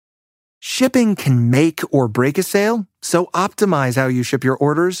Shipping can make or break a sale, so optimize how you ship your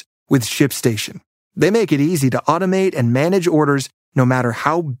orders with ShipStation. They make it easy to automate and manage orders no matter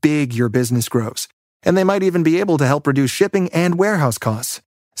how big your business grows. And they might even be able to help reduce shipping and warehouse costs.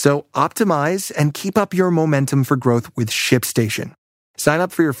 So optimize and keep up your momentum for growth with ShipStation. Sign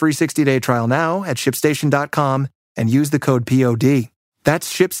up for your free 60-day trial now at ShipStation.com and use the code POD.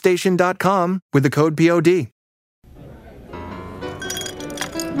 That's ShipStation.com with the code POD.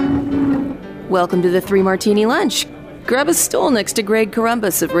 Welcome to the Three Martini Lunch. Grab a stool next to Greg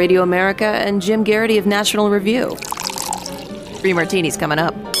Corombos of Radio America and Jim Garrity of National Review. Three Martinis coming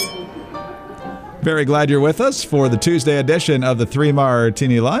up. Very glad you're with us for the Tuesday edition of the Three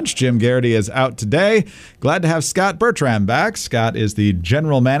Martini Lunch. Jim Garrity is out today. Glad to have Scott Bertram back. Scott is the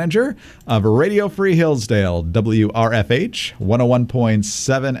general manager of Radio Free Hillsdale, WRFH,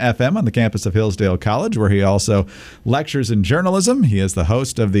 101.7 FM on the campus of Hillsdale College, where he also lectures in journalism. He is the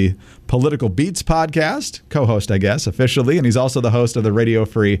host of the Political Beats podcast, co-host, I guess, officially, and he's also the host of the Radio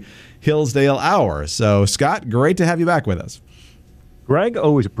Free Hillsdale Hour. So, Scott, great to have you back with us. Greg,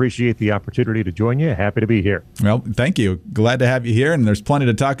 always appreciate the opportunity to join you. Happy to be here. Well, thank you. Glad to have you here, and there's plenty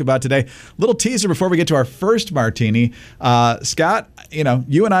to talk about today. Little teaser before we get to our first martini. Scott,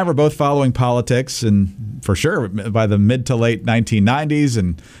 you and I were both following politics, and for sure by the mid to late 1990s,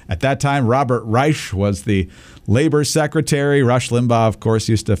 and at that time, Robert Reich was the labor secretary. Rush Limbaugh, of course,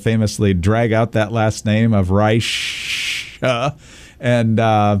 used to famously drag out that last name of Reich. And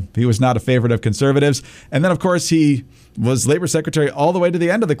he was not a favorite of conservatives. And then, of course, he was labor secretary all the way to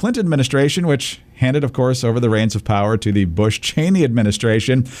the end of the Clinton administration, which handed, of course, over the reins of power to the Bush-Cheney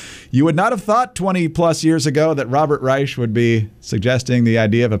administration. You would not have thought 20 plus years ago that Robert Reich would be suggesting the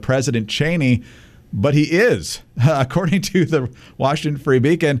idea of a President Cheney, but he is. According to the Washington Free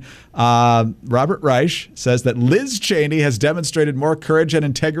Beacon, Robert Reich says that Liz Cheney has demonstrated more courage and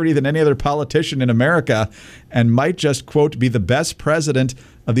integrity than any other politician in America and might just, quote, be the best president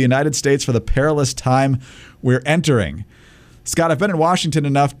of the United States for the perilous time we're entering. Scott, I've been in Washington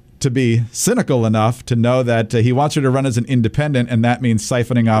enough to be cynical enough to know that he wants her to run as an independent, and that means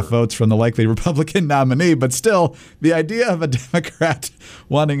siphoning off votes from the likely Republican nominee. But still, the idea of a Democrat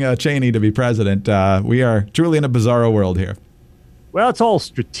wanting Cheney to be president, we are truly in a bizarro world here. Well, it's all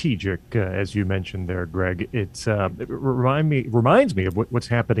strategic, as you mentioned there, Greg. It reminds me of what's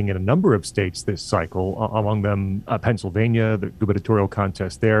happening in a number of states this cycle, among them Pennsylvania, the gubernatorial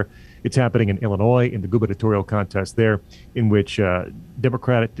contest there. It's happening in Illinois in the gubernatorial contest there, in which the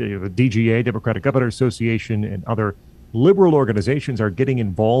DGA, Democratic Governors Association, and other liberal organizations are getting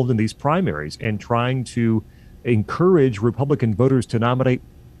involved in these primaries and trying to encourage Republican voters to nominate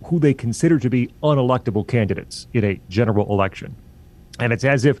who they consider to be unelectable candidates in a general election. And it's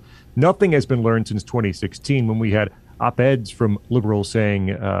as if nothing has been learned since 2016, when we had op-eds from liberals saying,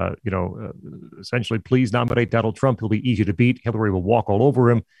 essentially, please nominate Donald Trump. He'll be easy to beat. Hillary will walk all over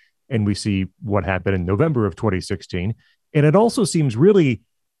him. And we see what happened in November of 2016. And it also seems really,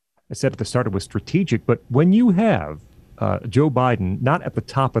 I said at the start, it was strategic. But when you have Joe Biden not at the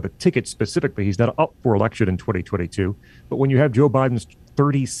top of the ticket specifically, he's not up for election in 2022. But when you have Joe Biden's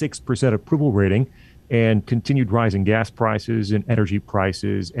 36% approval rating and continued rising gas prices and energy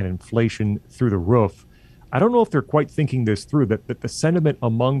prices and inflation through the roof, I don't know if they're quite thinking this through, that the sentiment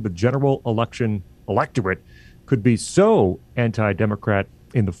among the general election electorate could be so anti-Democrat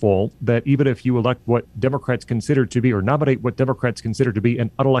in the fall that even if you elect what Democrats consider to be, or nominate what Democrats consider to be,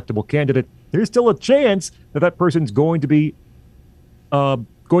 an unelectable candidate, there's still a chance that person's going to be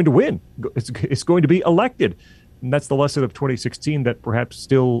going to win. It's going to be elected. And that's the lesson of 2016 that perhaps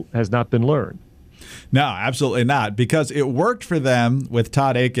still has not been learned. No, absolutely not, because it worked for them with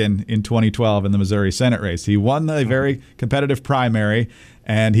Todd Akin in 2012 in the Missouri Senate race. He won a very competitive primary,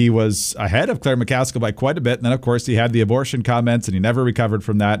 and he was ahead of Claire McCaskill by quite a bit. And then, of course, he had the abortion comments, and he never recovered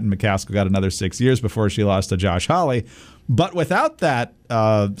from that. And McCaskill got another 6 years before she lost to Josh Hawley. But without that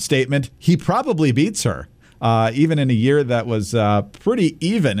statement, he probably beats her. Even in a year that was pretty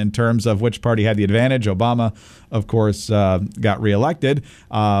even in terms of which party had the advantage. Obama, of course, got reelected,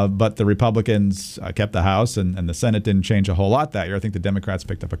 but the Republicans kept the House, and the Senate didn't change a whole lot that year. I think the Democrats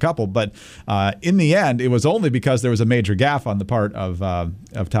picked up a couple. But in the end, it was only because there was a major gaffe on the part of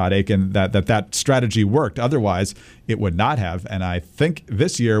Todd Akin that strategy worked. Otherwise, it would not have. And I think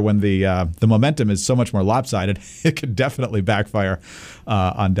this year, when the momentum is so much more lopsided, it could definitely backfire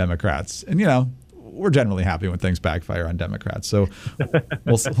on Democrats. And, we're generally happy when things backfire on Democrats. So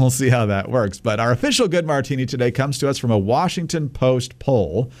we'll see how that works. But our official Good Martini today comes to us from a Washington Post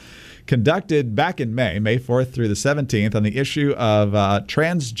poll conducted back in May 4th through the 17th, on the issue of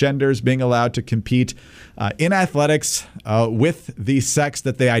transgenders being allowed to compete in athletics with the sex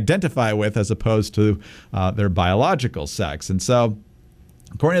that they identify with as opposed to their biological sex. And so,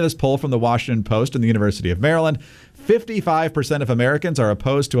 according to this poll from the Washington Post and the University of Maryland, 55% of Americans are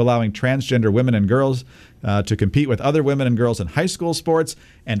opposed to allowing transgender women and girls to compete with other women and girls in high school sports,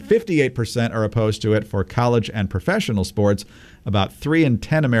 and 58% are opposed to it for college and professional sports. About 3 in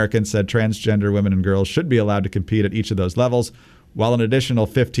 10 Americans said transgender women and girls should be allowed to compete at each of those levels, while an additional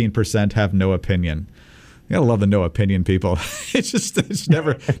 15% have no opinion. You gotta love the no opinion people. It's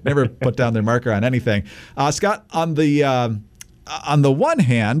never put down their marker on anything. Scott, on the one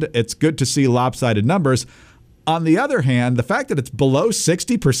hand, it's good to see lopsided numbers. On the other hand, the fact that it's below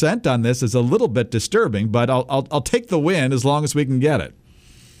 60% on this is a little bit disturbing, but I'll take the win as long as we can get it.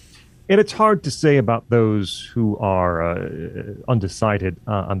 And it's hard to say about those who are undecided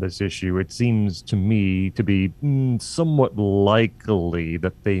on this issue. It seems to me to be somewhat likely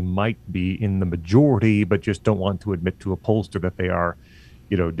that they might be in the majority, but just don't want to admit to a pollster that they are,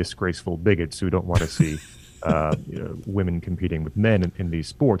 disgraceful bigots who don't want to see women competing with men in these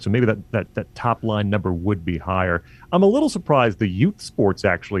sports. So maybe that top line number would be higher. I'm a little surprised the youth sports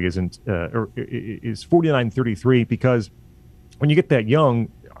actually isn't or is 49-33, because when you get that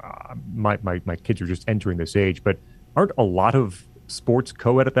young, my kids are just entering this age, but aren't a lot of sports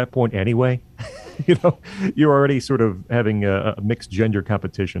co-ed at that point anyway? You're already sort of having a mixed gender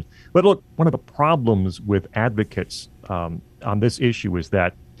competition. But look, one of the problems with advocates on this issue is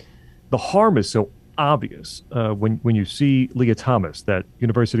that the harm is so obvious when you see Leah Thomas, that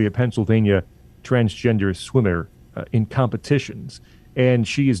University of Pennsylvania transgender swimmer, in competitions, and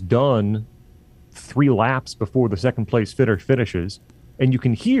she is done 3 laps before the second place finishes, and you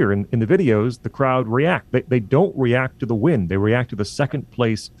can hear in the videos the crowd react. They don't react to the win; they react to the second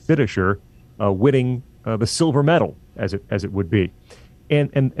place finisher winning the silver medal, as it would be,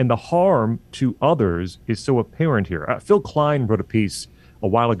 and the harm to others is so apparent here. Phil Klein wrote a piece a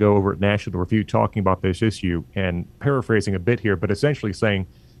while ago over at National Review talking about this issue, and paraphrasing a bit here, but essentially saying,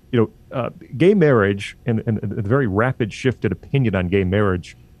 gay marriage and the very rapid shift in opinion on gay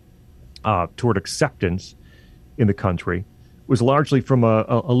marriage toward acceptance in the country was largely from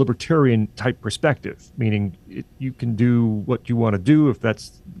a libertarian type perspective, meaning you can do what you want to do. If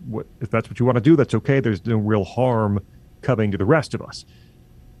that's what you want to do, that's okay. There's no real harm coming to the rest of us.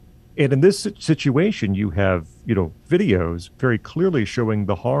 And in this situation, you have, videos very clearly showing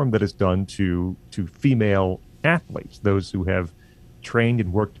the harm that is done to female athletes, those who have trained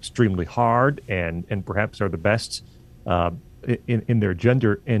and worked extremely hard and perhaps are the best in their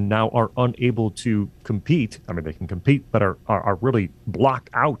gender, and now are unable to compete. I mean, they can compete, but are really blocked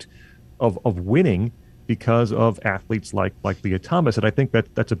out of winning because of athletes like Leah Thomas. And I think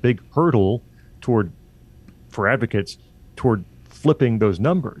that's a big hurdle for advocates toward flipping those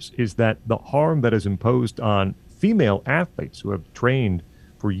numbers, is that the harm that is imposed on female athletes who have trained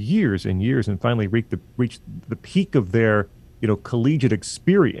for years and years and finally reached the peak of their collegiate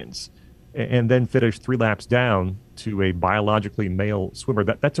experience, and then finish 3 laps down to a biologically male swimmer.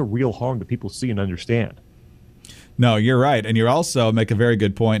 That's a real harm that people see and understand. No, you're right. And you also make a very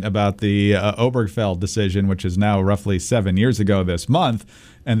good point about the Obergefell decision, which is now roughly 7 years ago this month.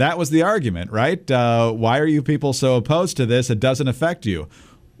 And that was the argument, right? Why are you people so opposed to this? It doesn't affect you.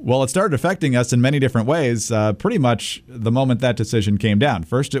 Well, it started affecting us in many different ways pretty much the moment that decision came down.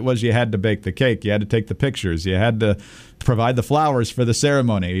 First, it was you had to bake the cake. You had to take the pictures. You had to provide the flowers for the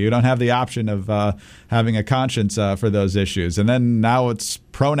ceremony. You don't have the option of having a conscience for those issues. And then now it's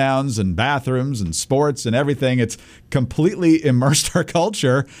pronouns and bathrooms and sports and everything. It's completely immersed our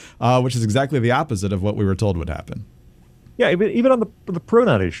culture, which is exactly the opposite of what we were told would happen. Yeah, even on the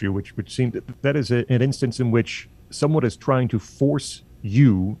pronoun issue, which seemed that is an instance in which someone is trying to force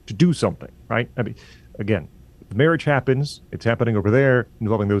you to do something, right? I mean, again, the marriage happens, it's happening over there,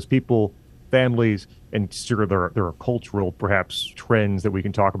 involving those people, families, and sure, there are cultural, perhaps, trends that we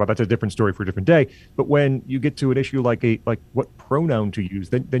can talk about. That's a different story for a different day. But when you get to an issue like what pronoun to use,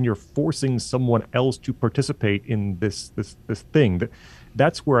 then you're forcing someone else to participate in this thing.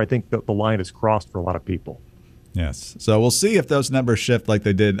 That's where I think the line is crossed for a lot of people. Yes. So we'll see if those numbers shift like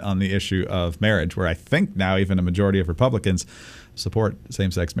they did on the issue of marriage, where I think now even a majority of Republicans support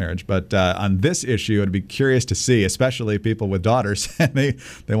same-sex marriage. But on this issue, I'd be curious to see, especially people with daughters, and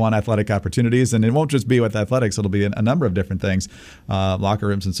they want athletic opportunities. And it won't just be with athletics. It'll be a number of different things, locker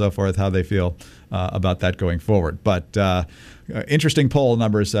rooms and so forth, how they feel about that going forward. But interesting poll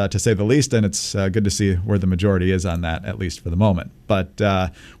numbers, to say the least, and it's good to see where the majority is on that, at least for the moment. But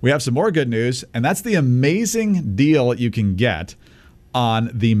we have some more good news, and that's the amazing deal you can get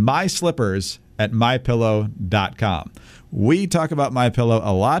on the My Slippers at mypillow.com. We talk about MyPillow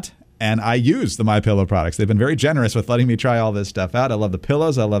a lot, and I use the MyPillow products. They've been very generous with letting me try all this stuff out. I love the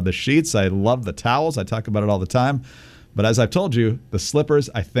pillows. I love the sheets. I love the towels. I talk about it all the time. But as I've told you, the slippers,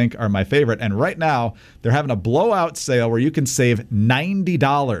 I think, are my favorite. And right now, they're having a blowout sale where you can save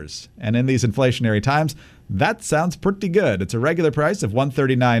 $90. And in these inflationary times, that sounds pretty good. It's a regular price of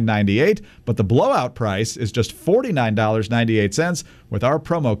 $139.98, but the blowout price is just $49.98 with our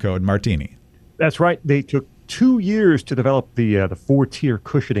promo code Martini. That's right. They took 2 years to develop the 4-tier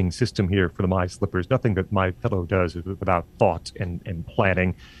cushioning system here for the My Slippers. Nothing that MyPillow does is without thought and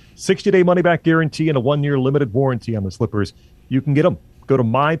planning. 60-day money-back guarantee and a 1-year limited warranty on the slippers. You can get them. Go to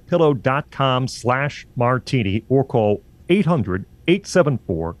mypillow.com/martini or call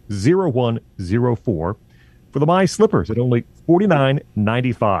 800-874-0104 for the My Slippers at only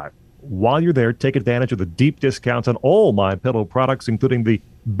 $49.95. While you're there, take advantage of the deep discounts on all MyPillow products, including the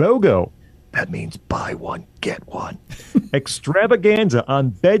BOGO. That means buy one, get one. Extravaganza on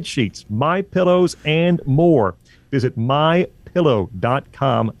bed sheets, My Pillows, and more. Visit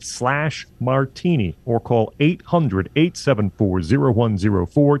mypillow.com/martini or call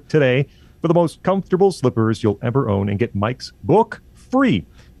 800-874-0104 today for the most comfortable slippers you'll ever own and get Mike's book free.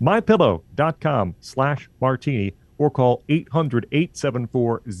 mypillow.com/martini or call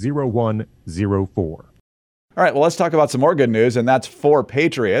 800-874-0104. All right, well, let's talk about some more good news, and that's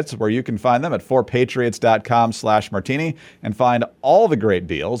 4Patriots, where you can find them at 4patriots.com/martini and find all the great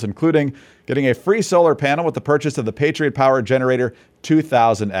deals, including getting a free solar panel with the purchase of the Patriot Power Generator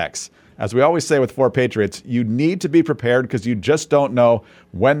 2000X. As we always say with 4Patriots, you need to be prepared because you just don't know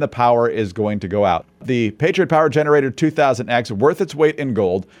when the power is going to go out. The Patriot Power Generator 2000X, worth its weight in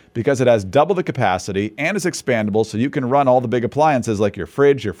gold because it has double the capacity and is expandable so you can run all the big appliances like your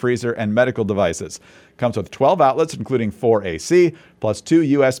fridge, your freezer, and medical devices. Comes with 12 outlets, including 4 AC, plus 2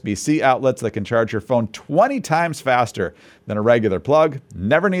 USB-C outlets that can charge your phone 20 times faster than a regular plug.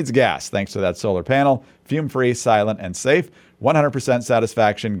 Never needs gas thanks to that solar panel. Fume-free, silent, and safe. 100%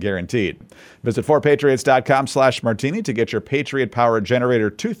 satisfaction guaranteed. Visit 4patriots.com/martini to get your Patriot Power Generator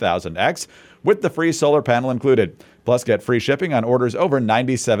 2000X with the free solar panel included. Plus, get free shipping on orders over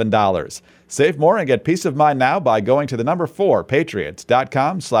 $97. Save more and get peace of mind now by going to the number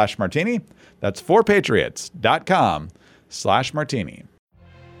 4patriots.com/martini. That's 4patriots.com/martini.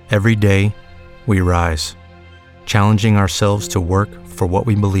 Every day, we rise, challenging ourselves to work for what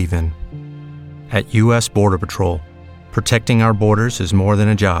we believe in. At U.S. Border Patrol, protecting our borders is more than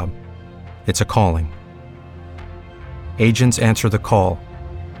a job. It's a calling. Agents answer the call,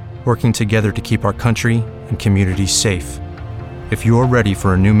 working together to keep our country and communities safe. If you're ready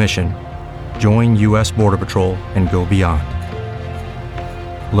for a new mission, join U.S. Border Patrol and go beyond.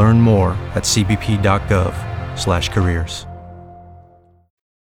 Learn more at cbp.gov/careers.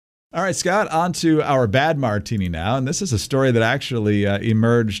 All right, Scott, on to our bad martini now. And this is a story that actually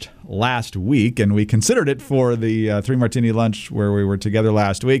emerged last week, and we considered it for the 3 Martini lunch where we were together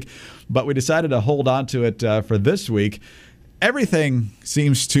last week, but we decided to hold on to it for this week. Everything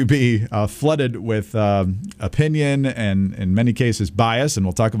seems to be flooded with opinion and, in many cases, bias, and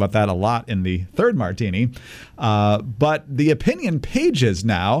we'll talk about that a lot in the 3rd martini. But the opinion pages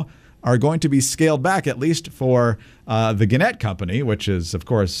now are going to be scaled back, at least for the Gannett Company, which is, of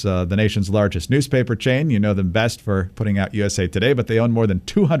course, the nation's largest newspaper chain. You know them best for putting out USA Today, but they own more than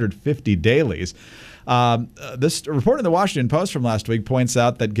 250 dailies. This report in the Washington Post from last week points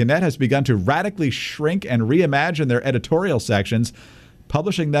out that Gannett has begun to radically shrink and reimagine their editorial sections,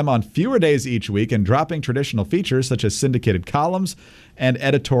 publishing them on fewer days each week and dropping traditional features such as syndicated columns and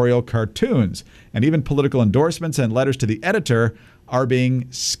editorial cartoons. And even political endorsements and letters to the editor are being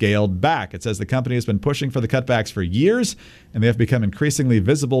scaled back. It says the company has been pushing for the cutbacks for years, and they have become increasingly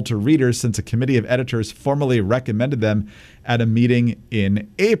visible to readers since a committee of editors formally recommended them at a meeting in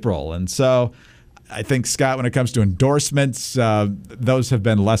April. And so I think, Scott, when it comes to endorsements, those have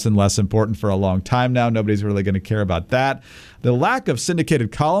been less and less important for a long time now. Nobody's really going to care about that. The lack of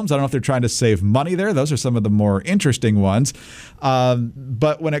syndicated columns, I don't know if they're trying to save money there. Those are some of the more interesting ones.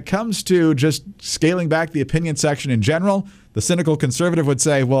 But when it comes to just scaling back the opinion section in general, the cynical conservative would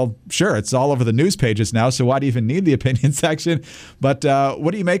say, well, sure, it's all over the news pages now, so why do you even need the opinion section? But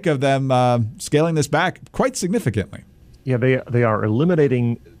what do you make of them scaling this back quite significantly? Yeah, they are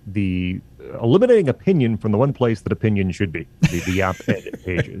eliminating opinion from the one place that opinion should be, the op-ed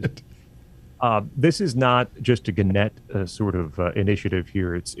pages. This is not just a Gannett sort of initiative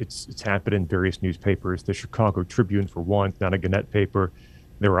here. It's happened in various newspapers. The Chicago Tribune, for one, not a Gannett paper.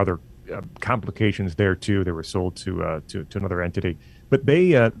 There were other complications there too. They were sold to another entity. But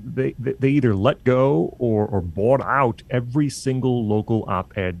they either let go or bought out every single local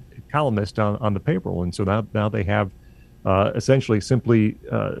op-ed columnist on the payroll. And so now they have essentially simply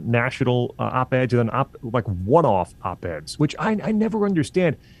national op-eds and then like one-off op-eds, which I never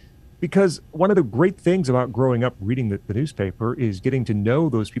understand. Because one of the great things about growing up reading the newspaper is getting to know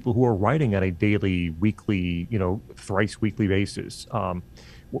those people who are writing on a daily, weekly, thrice weekly basis.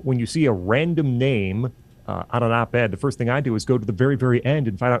 When you see a random name on an op-ed, the first thing I do is go to the very, very end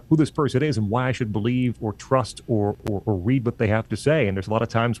and find out who this person is and why I should believe or trust or read what they have to say. And there's a lot of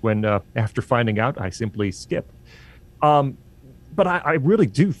times when after finding out, I simply skip. But I really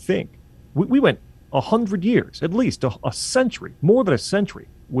do think we went 100 years, at least a century, more than a century,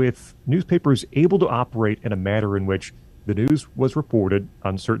 with newspapers able to operate in a manner in which the news was reported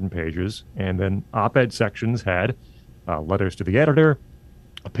on certain pages, and then op-ed sections had letters to the editor,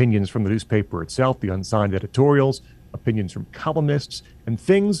 opinions from the newspaper itself, the unsigned editorials, opinions from columnists, and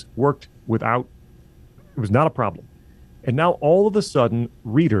things worked it was not a problem. And now all of a sudden,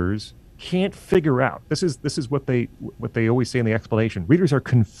 readers can't figure out. This is what they always say in the explanation. Readers are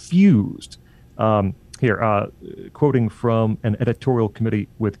confused. Here, quoting from an editorial committee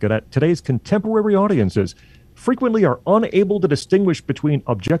with Gannett, today's contemporary audiences frequently are unable to distinguish between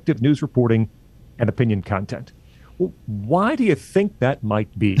objective news reporting and opinion content. Well, why do you think that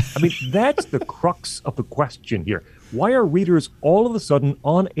might be? I mean, that's the crux of the question here. Why are readers all of a sudden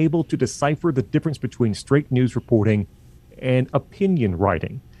unable to decipher the difference between straight news reporting and opinion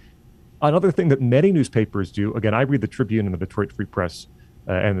writing? Another thing that many newspapers do, again, I read the Tribune and the Detroit Free Press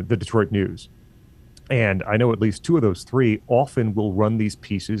and the Detroit News. And I know at least two of those three often will run these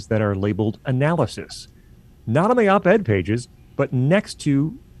pieces that are labeled analysis. Not on the op-ed pages, but next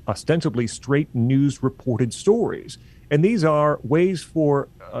to ostensibly straight news reported stories. And these are ways for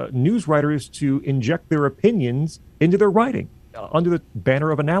news writers to inject their opinions into their writing under the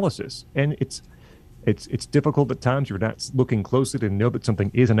banner of analysis. And it's difficult at times. You're not looking closely to know that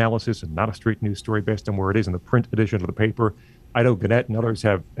something is analysis and not a straight news story based on where it is in the print edition of the paper. I know Gannett and others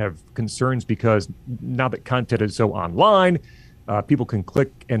have concerns because now that content is so online, people can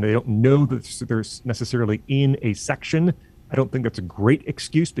click and they don't know that they're necessarily in a section. I don't think that's a great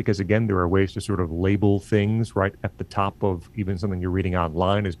excuse because, again, there are ways to sort of label things right at the top of even something you're reading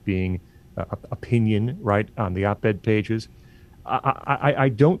online as being opinion, right, on the op-ed pages. I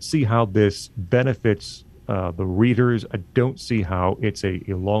don't see how this benefits the readers. I don't see how it's a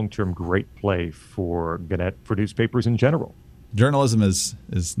long-term great play for Gannett, for newspapers in general. Journalism is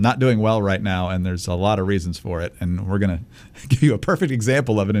not doing well right now, and there's a lot of reasons for it, and we're going to give you a perfect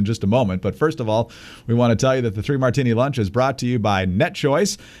example of it in just a moment. But first of all, we want to tell you that the 3 Martini Lunch is brought to you by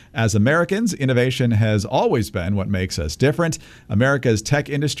NetChoice. As Americans, innovation has always been what makes us different. America's tech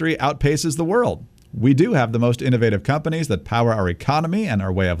industry outpaces the world. We do have the most innovative companies that power our economy and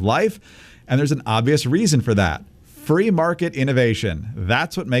our way of life, and there's an obvious reason for that. Free market innovation.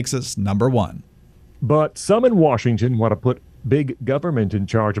 That's what makes us number one. But some in Washington want to put big government in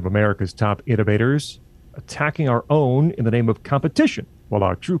charge of America's top innovators, attacking our own in the name of competition, while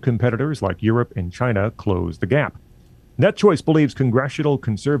our true competitors like Europe and China close the gap. NetChoice believes congressional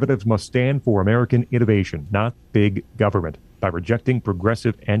conservatives must stand for American innovation, not big government, by rejecting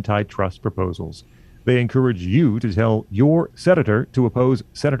progressive antitrust proposals. They encourage you to tell your senator to oppose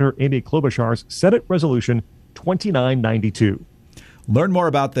Senator Amy Klobuchar's Senate Resolution 2992. Learn more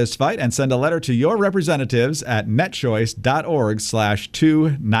about this fight and send a letter to your representatives at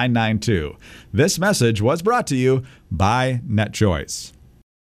netchoice.org/2992. This message was brought to you by NetChoice.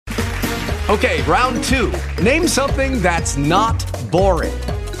 Okay, round 2. Name something that's not boring.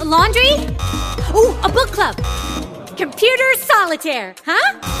 A laundry? Ooh, a book club. Computer solitaire,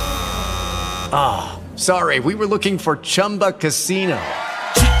 huh? Sorry, we were looking for Chumba Casino.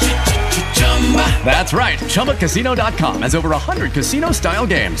 That's right. ChumbaCasino.com has over 100 casino-style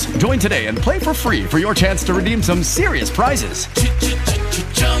games. Join today and play for free for your chance to redeem some serious prizes.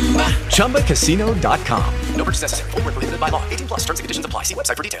 ChumbaCasino.com. No purchase necessary. Void where prohibited by law. 18+ terms and conditions apply. See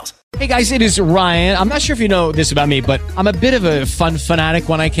website for details. Hey guys, it is Ryan. I'm not sure if you know this about me, but I'm a bit of a fun fanatic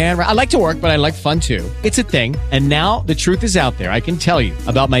when I can. I like to work, but I like fun too. It's a thing. And now the truth is out there. I can tell you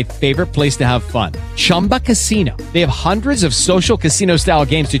about my favorite place to have fun. Chumba Casino. They have hundreds of social casino style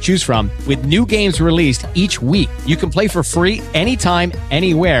games to choose from with new games released each week. You can play for free anytime,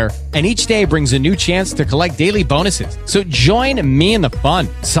 anywhere. And each day brings a new chance to collect daily bonuses. So join me in the fun.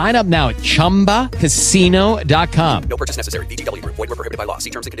 Sign up now at ChumbaCasino.com. No purchase necessary. VGW. Void where prohibited by law. See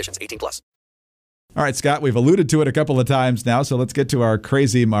terms and conditions. 18+. All right, Scott, we've alluded to it a couple of times now, so let's get to our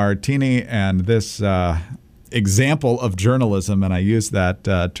crazy martini. And this example of journalism, and I use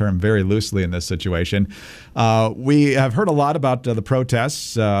that term very loosely in this situation. We have heard a lot about the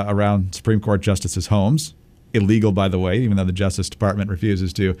protests around Supreme Court justices' homes. Illegal, by the way, even though the Justice Department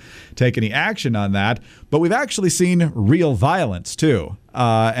refuses to take any action on that. But we've actually seen real violence, too,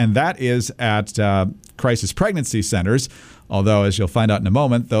 and that is at crisis pregnancy centers, although, as you'll find out in a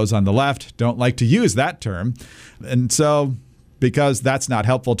moment, those on the left don't like to use that term. And so, because that's not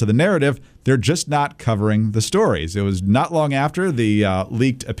helpful to the narrative, they're just not covering the stories. It was not long after the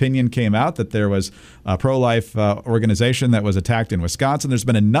leaked opinion came out that there was a pro-life organization that was attacked in Wisconsin. There's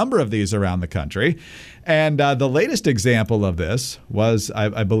been a number of these around the country. And the latest example of this was,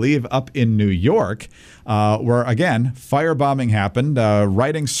 I believe, up in New York, where, again, firebombing happened,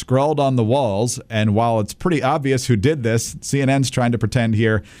 writing scrawled on the walls. And while it's pretty obvious who did this, CNN's trying to pretend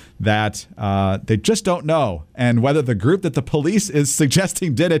here that they just don't know, and whether the group that the police is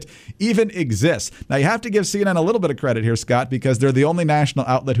suggesting did it even exists. Now, you have to give CNN a little bit of credit here, Scott, because they're the only national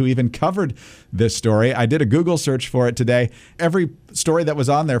outlet who even covered this story. I did a Google search for it today. Every story that was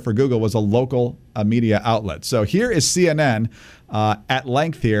on there for Google was a local media outlet. So here is CNN at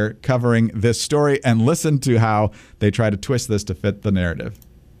length here covering this story, and listen to how they try to twist this to fit the narrative.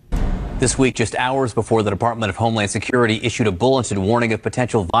 This week, just hours before the Department of Homeland Security issued a bulletin warning of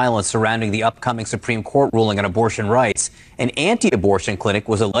potential violence surrounding the upcoming Supreme Court ruling on abortion rights, an anti-abortion clinic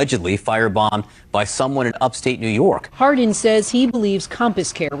was allegedly firebombed by someone in upstate New York. Hardin says he believes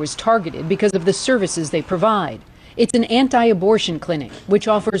Compass Care was targeted because of the services they provide. It's an anti-abortion clinic, which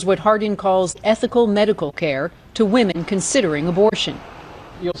offers what Hardin calls ethical medical care to women considering abortion.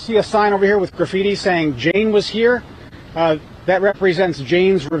 You'll see a sign over here with graffiti saying Jane was here. That represents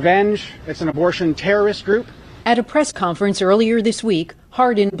Jane's Revenge. It's an abortion terrorist group. At a press conference earlier this week,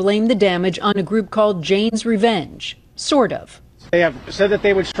 Hardin blamed the damage on a group called Jane's Revenge. Sort of. They have said that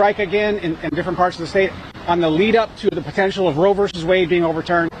they would strike again in different parts of the state on the lead up to the potential of Roe versus Wade being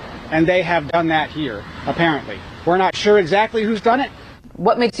overturned, and they have done that here, apparently. We're not sure exactly who's done it.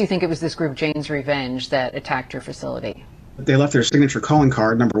 What makes you think it was this group, Jane's Revenge, that attacked your facility? They left their signature calling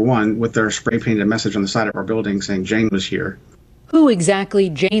card, number one, with their spray painted message on the side of our building saying Jane was here. Who exactly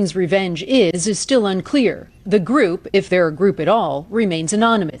Jane's Revenge is still unclear. The group, if they're a group at all, remains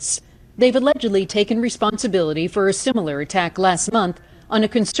anonymous. They've allegedly taken responsibility for a similar attack last month on a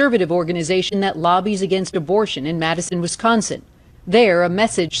conservative organization that lobbies against abortion in Madison, Wisconsin. There, a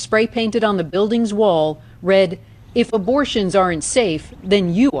message spray painted on the building's wall read, "If abortions aren't safe,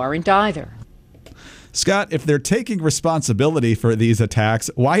 then you aren't either." Scott, if they're taking responsibility for these attacks,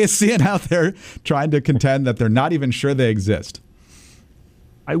 why is CNN out there trying to contend that they're not even sure they exist?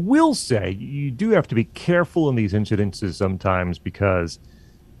 I will say you do have to be careful in these incidences sometimes, because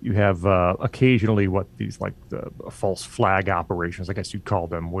you have occasionally these false flag operations, I guess you'd call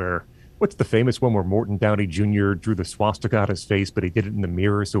them, where what's the famous one where Morton Downey Jr. drew the swastika on his face, but he did it in the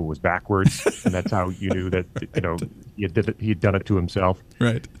mirror, so it was backwards, and that's how you knew that he'd done it to himself.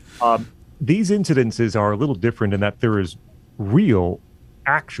 Right. These incidences are a little different in that there is real,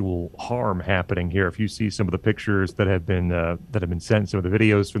 actual harm happening here. If you see some of the pictures that have been sent, some of the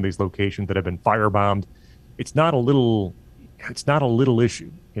videos from these locations that have been firebombed, it's not a little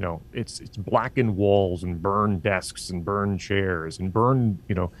issue. It's blackened walls and burned desks and burned chairs and burned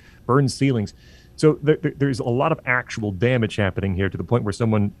ceilings. So there's a lot of actual damage happening here, to the point where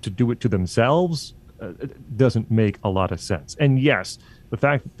someone to do it to themselves doesn't make a lot of sense. And yes, the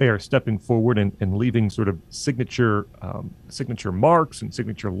fact that they are stepping forward and leaving sort of signature marks and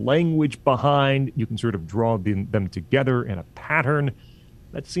signature language behind, you can sort of draw them together in a pattern.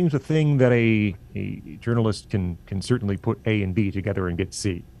 That seems a thing that a journalist can certainly put A and B together and get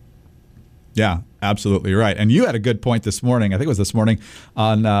C. Yeah, absolutely right. And you had a good point this morning, I think it was this morning,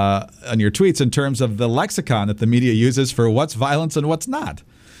 on your tweets in terms of the lexicon that the media uses for what's violence and what's not.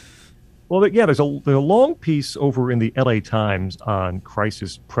 Well, yeah, there's a long piece over in the LA Times on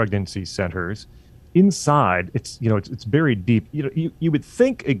crisis pregnancy centers. Inside, it's buried deep. You would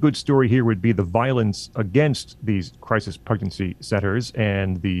think a good story here would be the violence against these crisis pregnancy centers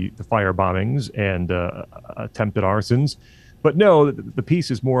and the fire bombings and attempted arsons, but no, the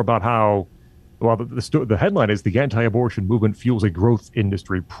piece is more about how. Well, the headline is "The Anti-Abortion Movement Fuels a Growth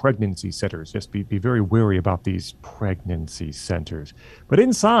Industry, Pregnancy Centers." Just be very wary about these pregnancy centers. But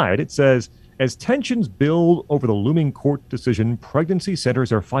inside, it says, as tensions build over the looming court decision, pregnancy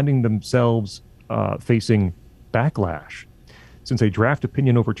centers are finding themselves facing backlash. Since a draft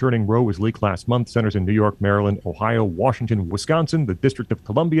opinion overturning Roe was leaked last month, centers in New York, Maryland, Ohio, Washington, Wisconsin, the District of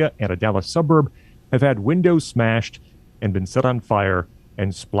Columbia, and a Dallas suburb have had windows smashed and been set on fire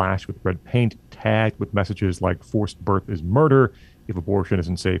and splashed with red paint, tagged with messages like "forced birth is murder. If abortion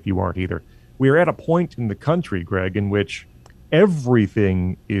isn't safe, you aren't either." we're at a point in the country, Greg, in which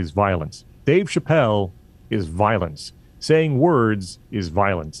everything is violence. Dave Chappelle is violence. Saying words is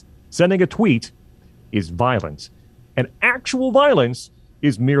violence. Sending a tweet is violence. And actual violence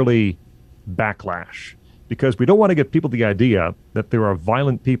is merely backlash. Because we don't want to give people the idea that there are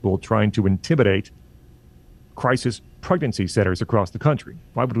violent people trying to intimidate crisis pregnancy centers across the country.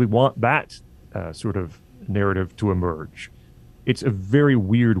 Why would we want that sort of narrative to emerge? It's a very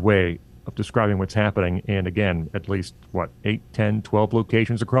weird way of describing what's happening. And again, at least, 8, 10, 12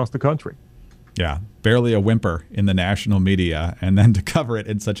 locations across the country. Yeah, barely a whimper in the national media, and then to cover it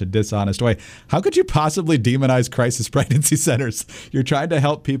in such a dishonest way. How could you possibly demonize crisis pregnancy centers? You're trying to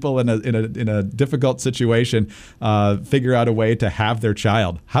help people in a difficult situation figure out a way to have their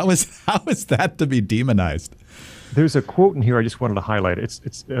child. How is that to be demonized? There's a quote in here I just wanted to highlight.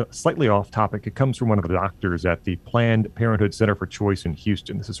 It's slightly off topic. It comes from one of the doctors at the Planned Parenthood Center for Choice in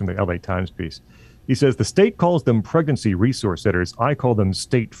Houston. This is from the LA Times piece. He says, the state calls them pregnancy resource centers. I call them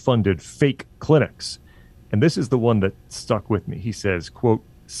state-funded fake clinics. And this is the one that stuck with me. He says, quote,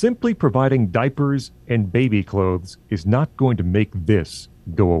 simply providing diapers and baby clothes is not going to make this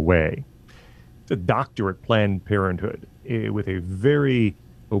go away. It's a doctor at Planned Parenthood with a very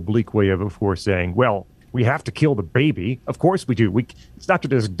oblique way of course, saying, well, we have to kill the baby. Of course we do. It's not to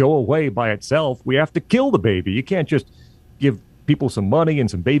just go away by itself. We have to kill the baby. You can't just give people some money and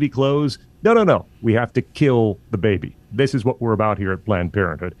some baby clothes. No. We have to kill the baby. This is what we're about here at Planned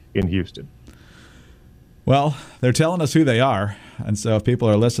Parenthood in Houston. Well, they're telling us who they are. And so if people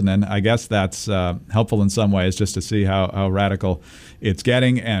are listening, I guess that's helpful in some ways just to see how radical it's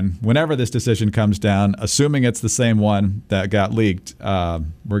getting. And whenever this decision comes down, assuming it's the same one that got leaked,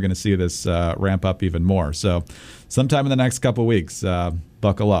 we're going to see this ramp up even more. So sometime in the next couple of weeks,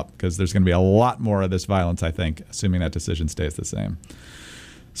 buckle up, because there's going to be a lot more of this violence, I think, assuming that decision stays the same.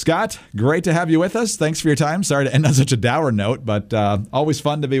 Scott, great to have you with us. Thanks for your time. Sorry to end on such a dour note, but always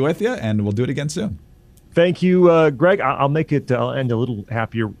fun to be with you, and we'll do it again soon. Thank you, Greg. I'll end a little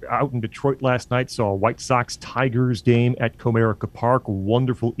happier. Out in Detroit last night, saw a White Sox-Tigers game at Comerica Park.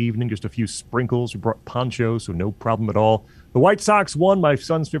 Wonderful evening, just a few sprinkles. We brought ponchos, so no problem at all. The White Sox won. My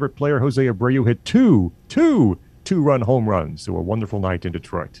son's favorite player, Jose Abreu, hit two-run home runs. So a wonderful night in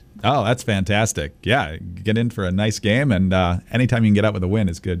Detroit. Oh, that's fantastic. Yeah, get in for a nice game, and anytime you can get out with a win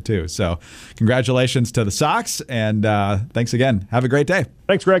is good, too. So congratulations to the Sox, and thanks again. Have a great day.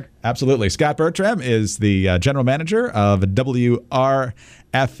 Thanks, Greg. Absolutely. Scott Bertram is the general manager of WRFH,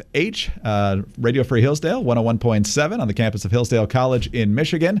 Radio Free Hillsdale, 101.7 on the campus of Hillsdale College in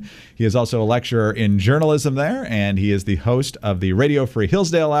Michigan. He is also a lecturer in journalism there, and he is the host of the Radio Free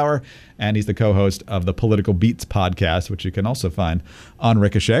Hillsdale Hour, and he's the co-host of the Political Beats podcast, which you can also find on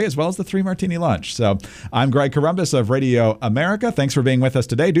Ricochet, as well as the 3 Martini Lunch. So I'm Greg Corombos of Radio America. Thanks for being with us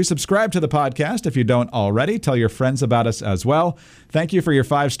today. Do subscribe to the podcast if you don't already. Tell your friends about us as well. Thank you for your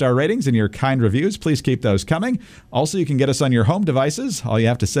 5-star ratings and your kind reviews. Please keep those coming. Also, you can get us on your home devices. All you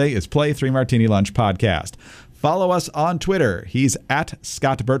have to say is play 3 Martini Lunch podcast. Follow us on Twitter. He's at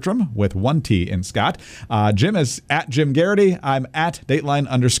Scott Bertram with 1 T in Scott. Jim is at Jim Garrity. I'm at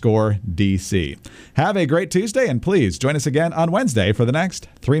Dateline_DC. Have a great Tuesday, and please join us again on Wednesday for the next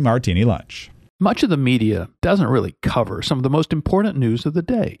 3 Martini Lunch. Much of the media doesn't really cover some of the most important news of the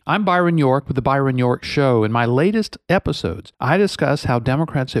day. I'm Byron York with The Byron York Show. In my latest episodes, I discuss how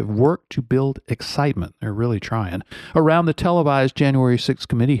Democrats have worked to build excitement, they're really trying, around the televised January 6th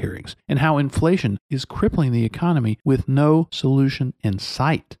committee hearings, and how inflation is crippling the economy with no solution in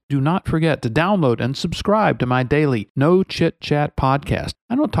sight. Do not forget to download and subscribe to my daily No Chit Chat podcast.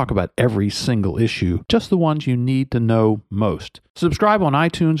 I don't talk about every single issue, just the ones you need to know most. Subscribe on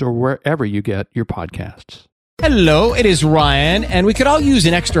iTunes or wherever you get your podcasts. Hello, it is Ryan, and we could all use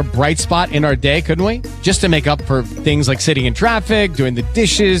an extra bright spot in our day, couldn't we? Just to make up for things like sitting in traffic, doing the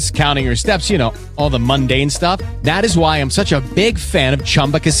dishes, counting your steps, all the mundane stuff. That is why I'm such a big fan of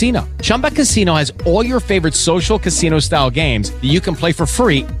Chumba Casino. Chumba Casino has all your favorite social casino-style games that you can play for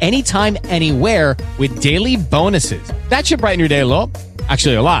free anytime, anywhere with daily bonuses. That should brighten your day a little.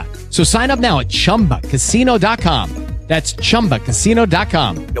 Actually, a lot. So sign up now at ChumbaCasino.com. That's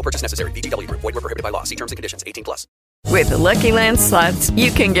ChumbaCasino.com. No purchase necessary. VGW Group. Void where prohibited by law. See terms and conditions. 18+. With the Lucky Land Slots, you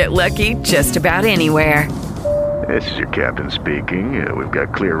can get lucky just about anywhere. This is your captain speaking. We've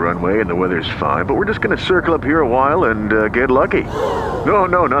got clear runway and the weather's fine, but we're just going to circle up here a while and get lucky. No,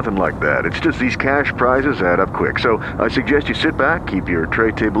 nothing like that. It's just these cash prizes add up quick. So I suggest you sit back, keep your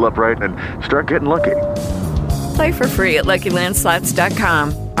tray table upright, and start getting lucky. Play for free at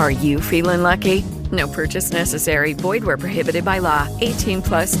LuckyLandSlots.com. Are you feeling lucky? No purchase necessary. Void where prohibited by law.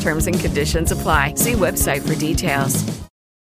 18+ terms and conditions apply. See website for details.